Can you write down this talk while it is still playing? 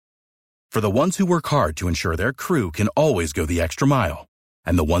For the ones who work hard to ensure their crew can always go the extra mile,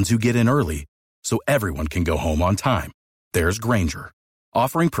 and the ones who get in early so everyone can go home on time, there's Grainger,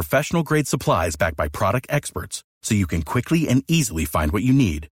 offering professional-grade supplies backed by product experts so you can quickly and easily find what you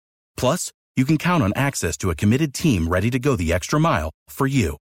need. Plus, you can count on access to a committed team ready to go the extra mile for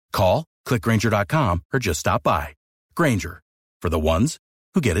you. Call, click Grainger.com, or just stop by. Grainger, for the ones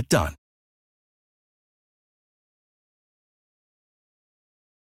who get it done.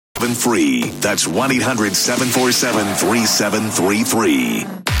 Free. That's 1-800-747-3733.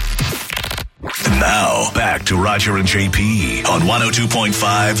 And now, back to Roger and JP on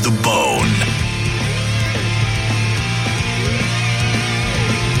 102.5 The Bone.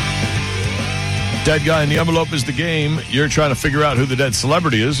 Dead guy in the envelope is the game. You're trying to figure out who the dead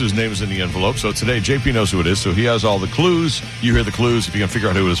celebrity is whose name is in the envelope. So today, JP knows who it is, so he has all the clues. You hear the clues. If you can figure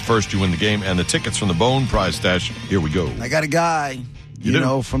out who it is first, you win the game. And the tickets from the Bone Prize Stash. Here we go. I got a guy, you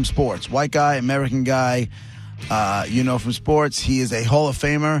know, from sports. White guy, American guy, from sports. He is a Hall of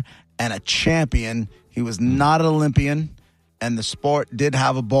Famer and a champion. He was not an Olympian, and the sport did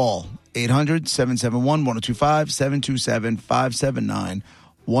have a ball. 800-771-1025,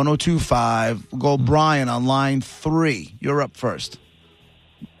 727-579-1025. We'll go Brian on line 3. You're up first.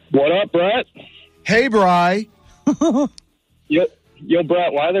 What up, Brett? Hey, Bri. Yo,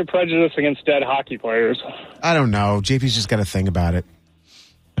 Brett, why are there prejudice against dead hockey players? I don't know. JP's just got to think about it.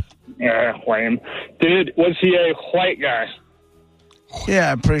 Yeah, lame. Was he a white guy?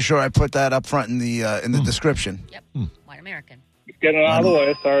 Yeah, I'm pretty sure I put that up front in the description. Yep, white American. Getting it out of the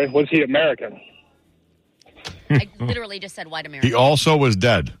way, sorry. Was he American? I literally just said white American. He also was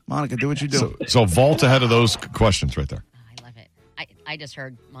dead. Monica, do what you do. So vault ahead of those questions right there. Oh, I love it. I just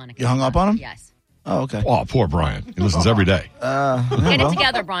heard Monica. You hung up on him? Yes. Oh, okay. Oh, poor Brian. He listens every day. Get it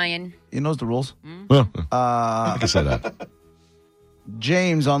together, Brian. He knows the rules. Well, I can say that.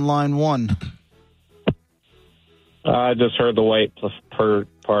 James on line 1. I just heard the white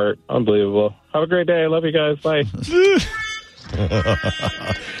part. Unbelievable. Have a great day. I love you guys. Bye.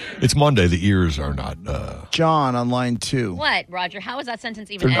 It's Monday. The ears are not. John on line 2. What, Roger? How does that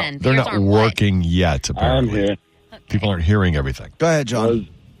sentence even end? They're Ears not aren't working yet, apparently. I'm here. Okay. People aren't hearing everything. Go ahead, John.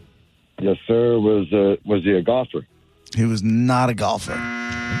 Yes, sir. Was he a golfer? He was not a golfer.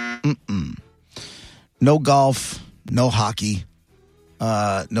 No golf, no hockey,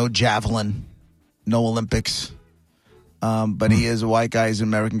 no javelin, no Olympics. But he is a white guy. He's an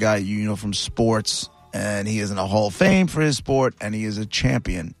American guy, from sports. And he is in a Hall of Fame for his sport, and he is a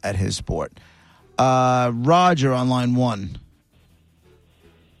champion at his sport. Roger on line 1.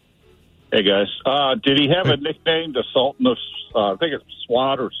 Hey, guys. Did he have a nickname, the Sultan of, I think it's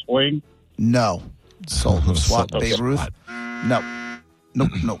Swat or Swing? No. Sultan of SWAT, Babe Ruth? SWAT. No.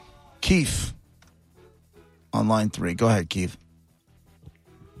 Nope. Keith on line 3. Go ahead, Keith.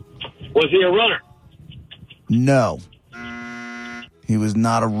 Was he a runner? No. He was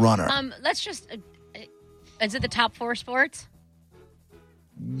not a runner. Let's just... is it the top 4 sports?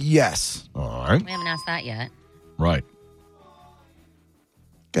 Yes. All right. We haven't asked that yet. Right.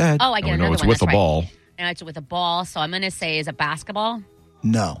 Go ahead. Oh, I get And we another know it's one. with That's a right. ball. And it's with a ball, so I'm going to say, is it basketball?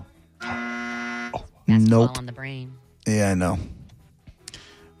 No. Basketball Nope. on the brain. Yeah, I know.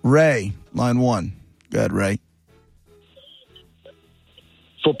 Ray, line 1. Go ahead, Ray.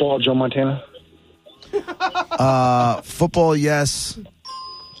 Football, Joe Montana? Football, yes.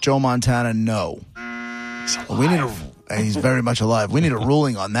 Joe Montana, no. He's very much alive. We need a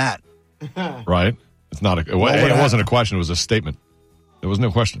ruling on that. Right. It's not it wasn't a question. It was a statement. There was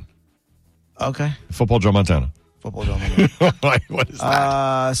no question. Okay. Football Joe Montana. Football, Joe Montana. What is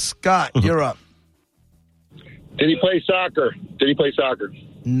that? Scott, you're up. Did he play soccer?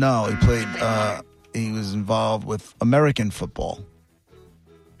 No, he played. He was involved with American football.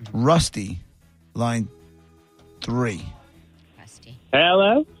 Rusty, line 3. Rusty.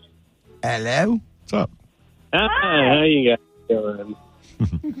 Hello? Hello? What's up? Hi, how you guys doing?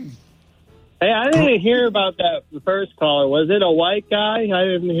 Hey, I didn't hear about that first caller. Was it a white guy? I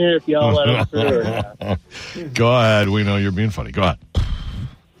didn't hear if y'all let him through or not. Go ahead. We know you're being funny. Go ahead.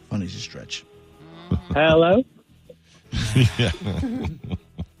 Funny's a stretch. Hello? Yeah.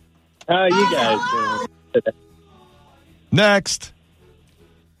 How you guys doing? Next.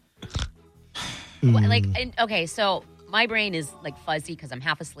 Okay, so my brain is like fuzzy because I'm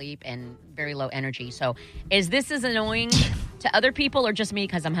half asleep and very low energy. So is this as annoying to other people or just me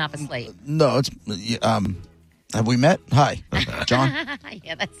because I'm half asleep? No, it's have we met? Hi, John.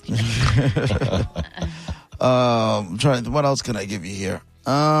 Yeah, that's true. I'm trying. What else can I give you here?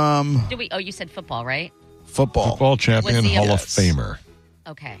 You said football, right? Football. Football champion, Was he Hall of Yes. Famer.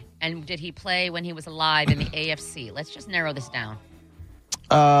 Okay. And did he play when he was alive in the AFC? Let's just narrow this down.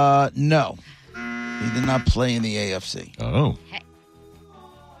 No. He did not play in the AFC. Oh.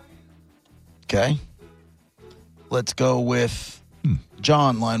 Okay. Let's go with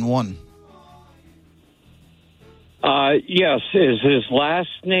John, line 1. Yes. Is his last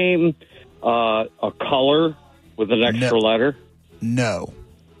name a color with an extra letter? No.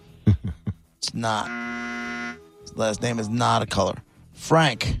 It's not. His last name is not a color.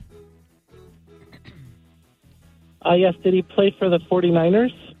 Frank. Yes. Did he play for the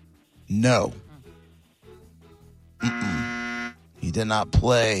 49ers? No. He did not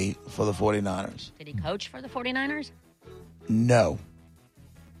play for the 49ers. Did he coach for the 49ers? No.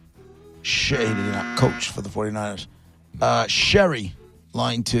 He did not coach for the 49ers. Sherry,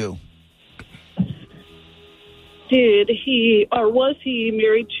 line 2. Did he or was he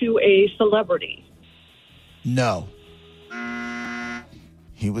married to a celebrity? No.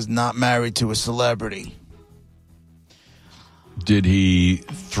 He was not married to a celebrity. Did he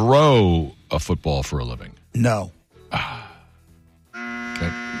throw a football for a living? No.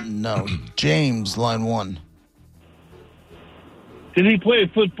 Okay. No. James, line 1. Did he play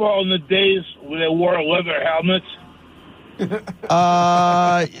football in the days when they wore leather helmets?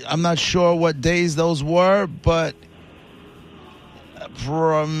 I'm not sure what days those were, but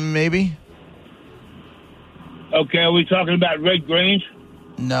maybe. Okay, are we talking about Red Grange?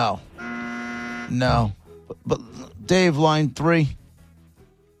 No. But Dave, line 3.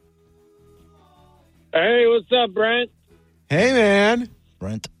 Hey, what's up, Brent? Hey, man.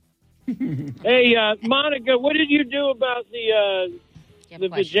 Brent. Hey, Monica, what did you do about the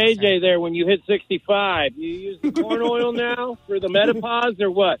JJ there when you hit 65? You use the corn oil now for the menopause or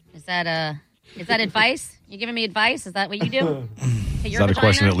what? Is that advice? You giving me advice? Is that what you do? Is that a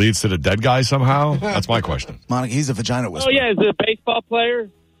question that leads to the dead guy somehow? That's my question. Monica, he's a vagina Oh, whisperer. yeah, is it a baseball player?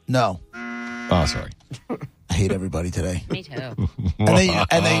 No. Oh, sorry. I hate everybody today. Me too. And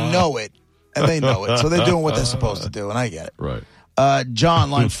they know it. And they know it. So they're doing what they're supposed to do, and I get it. Right.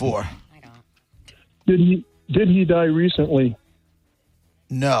 John, line 4. I don't. Did he die recently?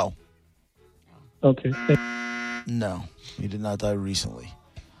 No. Okay. No. He did not die recently.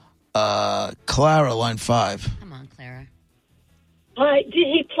 Clara, line 5. Come on, Clara. Did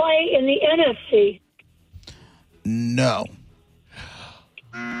he play in the NFC? No.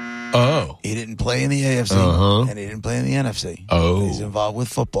 Oh. He didn't play in the AFC, and he didn't play in the NFC. Oh. He's involved with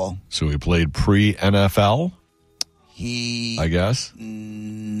football. So he played pre-NFL, I guess?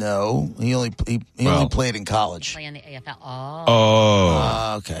 No. He only played in college. Play in the AFL.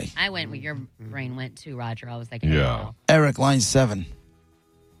 Oh. Okay. I went where your brain went to, Roger. I was like, Yeah. Eric, line 7.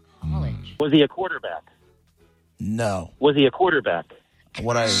 College. Was he a quarterback? No. Was he a quarterback?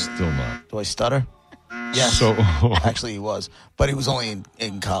 Still not. Do I stutter? Yes. So, Actually, he was. But he was only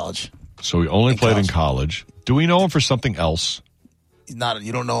in college. so he only played in college. Do we know him for something else? He's not.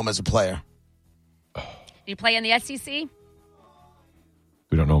 You don't know him as a player. Did he play in the SEC?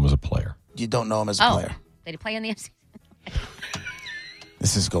 We don't know him as a player. You don't know him as a player. Did he play in the SEC?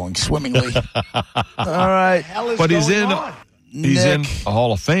 This is going swimmingly. All right. But he's in a Nick.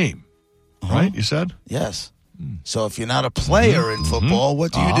 Hall of Fame, right? You said? Yes. So if you're not a player in football,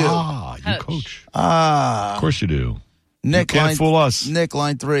 what do you do? Ah, you coach. Ah. Of course you do. Nick, You can't fool us. Nick,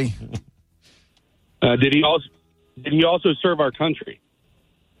 line 3. Did he also serve our country?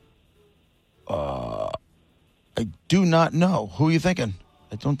 I do not know. Who are you thinking?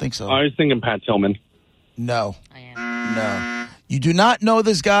 I don't think so. I was thinking Pat Tillman. No. I am. No. You do not know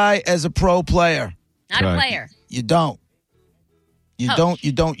this guy as a pro player. Not a player. You don't. Coach.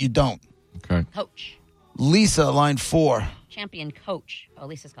 You don't. Okay. Coach. Lisa, line 4. Champion coach. Oh,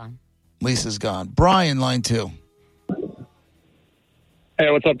 Lisa's gone. Lisa's gone. Brian, line 2. Hey,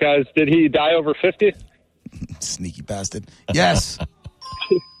 what's up, guys? Did he die over 50? Sneaky bastard. Yes.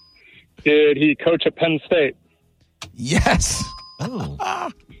 Did he coach at Penn State? Yes. Oh.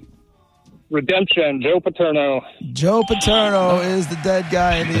 Redemption, Joe Paterno. Joe Paterno is the dead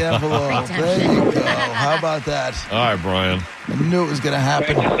guy in the envelope. There you go. How about that? All right, Brian. I knew it was going to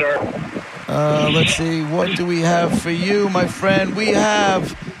happen. Thank you, sir. Let's see. What do we have for you, my friend? We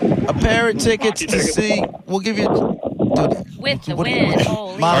have a pair of tickets to see. We'll give you. Dude, With the win.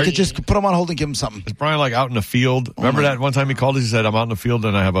 Holy. Monica, just put him on hold and give him something. Is Brian like out in the field? Remember that one time he called us? He said, I'm out in the field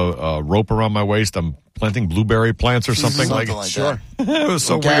and I have a rope around my waist. I'm planting blueberry plants or something. Something like that. It was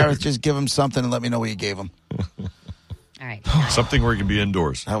so Gareth, weird. just give him something and let me know what you gave him. All right. Something where he can be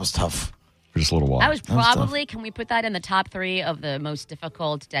indoors That was tough. for just a little while. That was probably, can we put that in the top 3 of the most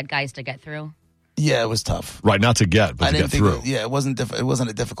difficult dead guys to get through? Yeah, it was tough. Right, not to get, but I to didn't get think. through. It wasn't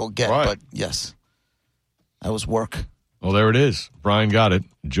a difficult get, Right. but yes, that was work. Well, there it is. Brian got it.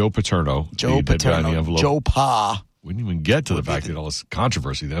 Joe Paterno. Joe the dead guy in the Paterno. envelope. Joe Pa. We didn't even get to the fact that all this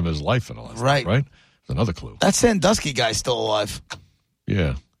controversy, the end of his life and all that Right. stuff, right? That's another clue. That Sandusky guy's still alive.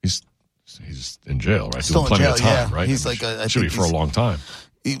 Yeah. He's in jail, right? Still in plenty jail, of time, yeah. right? He's like I should be think for a long time.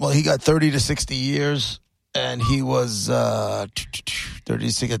 He got 30 to 60 years, and he was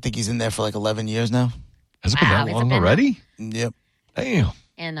 36. I think he's in there for like 11 years now. Has it been that Wow, long already? Yep. Damn.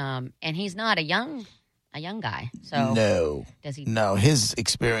 And he's not a young guy. So No. does he? No, his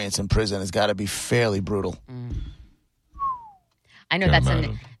experience in prison has got to be fairly brutal. I know Can't that's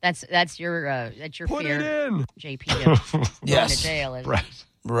imagine. that's your Put fear, it in. JP. Of going Yes. to jail. Is, Right.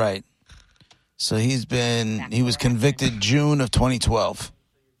 Right. So he was convicted June of 2012.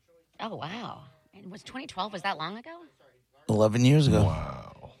 Oh wow! And was 2012? Was that long ago? 11 years ago.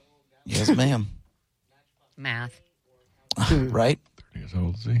 Wow. Yes, ma'am. Math. Right? He's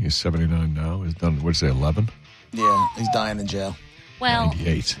old, is he? He's 79 now. He's done, what'd you say, 11? Yeah, he's dying in jail. Well,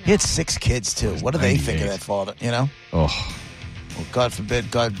 98. He had 6 kids, too. What do they think of 98. that father, you know? Oh. Well, God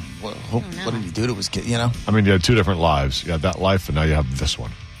forbid, what did he do to his kid, you know? I mean, you had 2 different lives. You had that life, and now you have this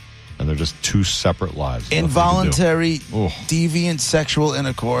one. And they're just 2 separate lives. Nothing you can do. Involuntary, Oh. deviant sexual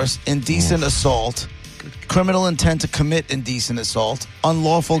intercourse, indecent assault, criminal intent to commit indecent assault,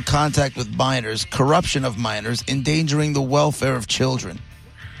 unlawful contact with minors, corruption of minors, endangering the welfare of children.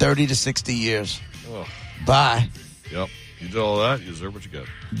 30 to 60 years. Oh. Bye. Yep. You did all that, you deserve what you get.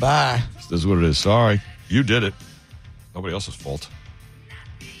 Bye. This is what it is. Sorry. You did it. Nobody else's fault.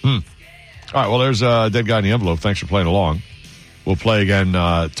 All right, well, there's a Dead Guy in the Envelope. Thanks for playing along. We'll play again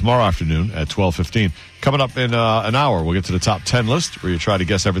tomorrow afternoon at 12:15. Coming up in an hour, we'll get to the top 10 list where you try to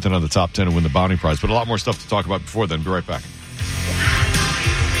guess everything on the top 10 and win the bounty prize. But a lot more stuff to talk about before then. Be right back.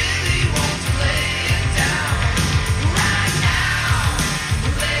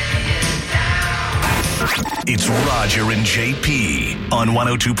 It's Roger and JP on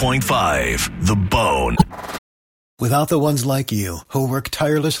 102.5 The Bone. Without the ones like you, who work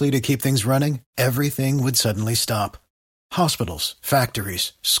tirelessly to keep things running, everything would suddenly stop. Hospitals,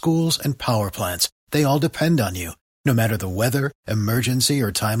 factories, schools, and power plants, they all depend on you. No matter the weather, emergency,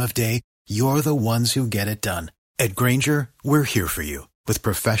 or time of day, you're the ones who get it done. At Grainger, we're here for you with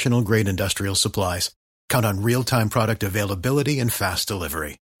professional-grade industrial supplies. Count on real-time product availability and fast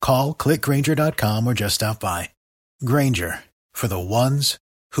delivery. Call, click Grainger.com, or just stop by. Grainger, for the ones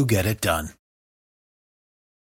who get it done.